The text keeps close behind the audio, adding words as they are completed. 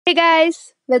Hey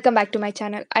guys, welcome back to my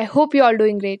channel. I hope you all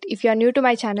doing great. If you are new to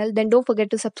my channel, then don't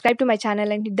forget to subscribe to my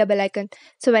channel and hit the bell icon.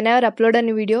 So whenever I upload a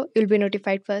new video, you'll be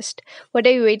notified first. What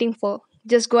are you waiting for?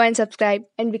 Just go and subscribe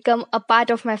and become a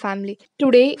part of my family.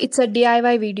 Today it's a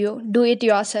DIY video. Do it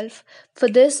yourself. For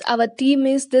this, our theme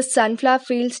is the sunflower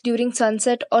fields during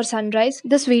sunset or sunrise.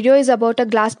 This video is about a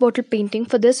glass bottle painting.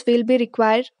 For this, we'll be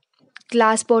required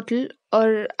glass bottle,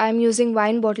 or I'm using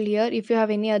wine bottle here. If you have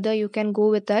any other, you can go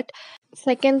with that.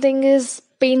 Second thing is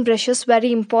paint brushes,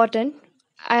 very important.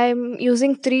 I'm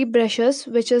using three brushes,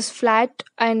 which is flat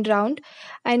and round.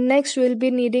 And next, we'll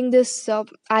be needing this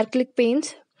Arcylic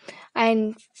paints.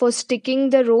 And for sticking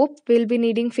the rope, we'll be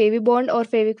needing Fevibond or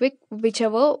Fevikwik,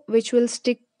 whichever, which will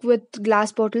stick with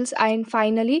glass bottles. And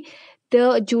finally,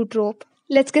 the jute rope.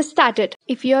 Let's get started.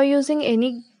 If you are using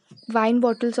any wine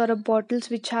bottles or bottles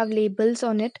which have labels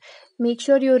on it, make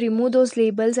sure you remove those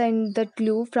labels and the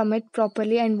glue from it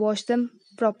properly and wash them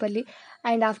properly.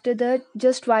 And after that,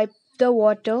 just wipe the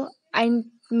water and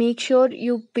make sure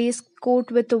you base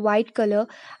coat with the white color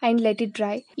and let it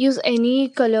dry. Use any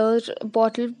color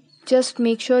bottle, just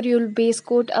make sure you'll base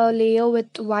coat a layer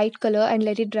with white color and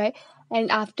let it dry. And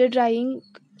after drying,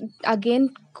 again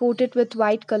coat it with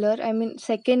white color, I mean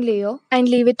second layer, and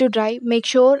leave it to dry. Make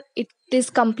sure it is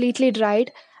completely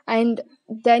dried, and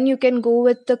then you can go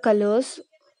with the colors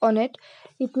on it.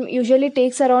 It usually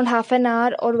takes around half an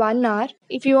hour or 1 hour.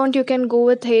 If you want, you can go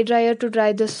with hair dryer to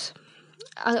dry this.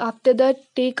 After that,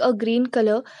 take a green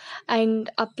color and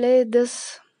apply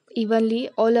this evenly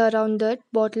all around the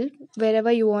bottle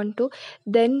wherever you want to.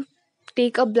 Then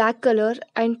take a black color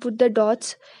and put the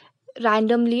dots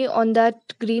randomly on that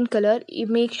green color. You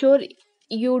make sure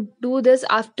you do this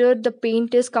after the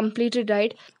paint is completely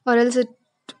dried, or else it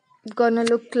gonna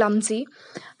look clumsy.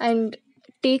 And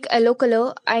take yellow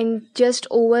color and just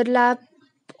overlap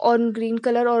on green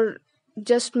color, or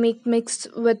just make mix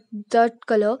with that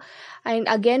color. And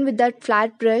again with that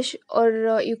flat brush,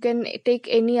 or you can take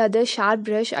any other sharp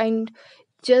brush and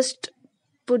just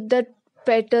put the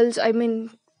petals, I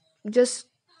mean just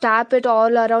tap it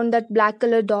all around that black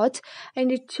color dots,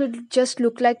 and it should just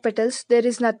look like petals. There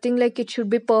is nothing like it should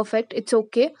be perfect, it's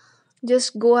okay.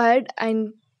 Just go ahead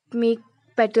and make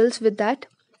petals with that.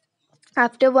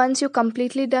 After once you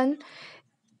completely done,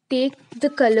 take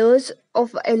the colors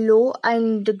of yellow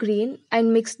and green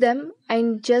and mix them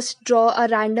and just draw a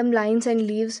random lines and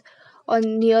leaves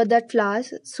on near that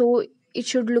flowers, so it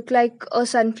should look like a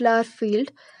sunflower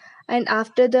field. And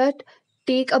after that,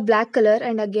 take a black color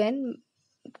and again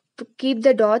keep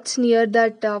the dots near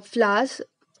that flowers.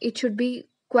 It should be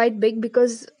quite big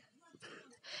because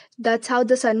that's how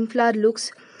the sunflower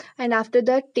looks. And after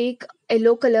that, take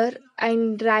yellow color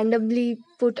and randomly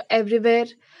put everywhere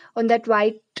on that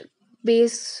white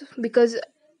base, because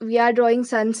we are drawing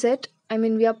sunset, I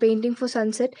mean we are painting for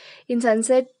sunset. In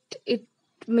sunset, it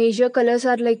major colors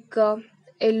are like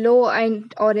yellow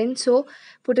and orange, so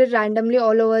put it randomly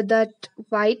all over that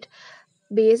white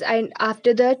base. And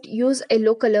after that, use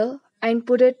yellow color and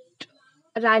put it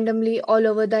randomly all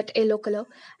over that yellow color.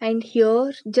 And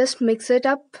here just mix it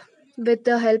up with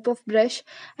the help of brush.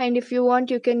 And if you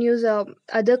want, you can use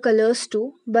other colors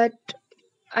too, but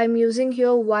I'm using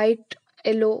here white,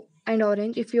 yellow and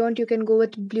orange. If you want, you can go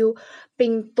with blue,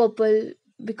 pink, purple,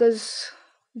 because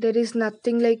there is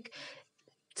nothing like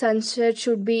sunset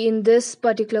should be in this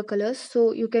particular colors,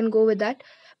 so you can go with that.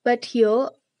 But here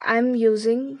I'm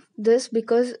using this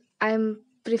because I'm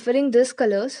preferring this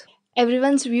colors.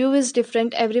 Everyone's view is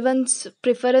different, everyone's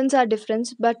preference are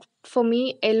different, but for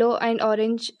me, yellow and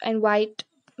orange and white,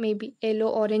 maybe yellow,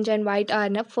 orange and white are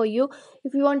enough for you.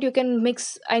 If you want, you can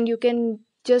mix and you can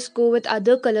just go with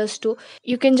other colors too.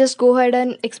 You can just go ahead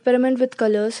and experiment with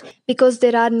colors, because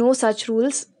there are no such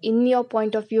rules in your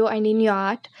point of view and in your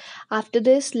art. After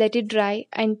this, let it dry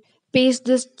and paste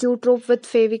this jute rope with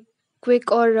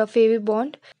Fevikwik or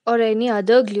Fevibond or any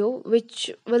other glue which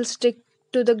will stick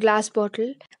to the glass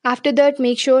bottle. After that,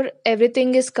 make sure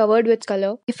everything is covered with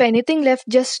color. If anything left,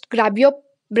 just grab your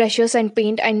brushes and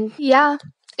paint, and yeah,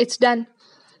 it's done.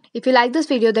 If you like this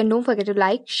video, then don't forget to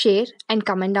like, share, and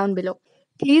comment down below.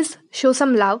 Please show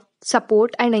some love,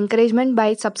 support, and encouragement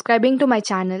by subscribing to my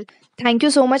channel. Thank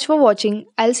you so much for watching.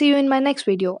 I'll see you in my next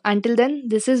video. Until then,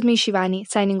 this is me, Shivani,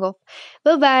 signing off.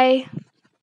 Bye bye.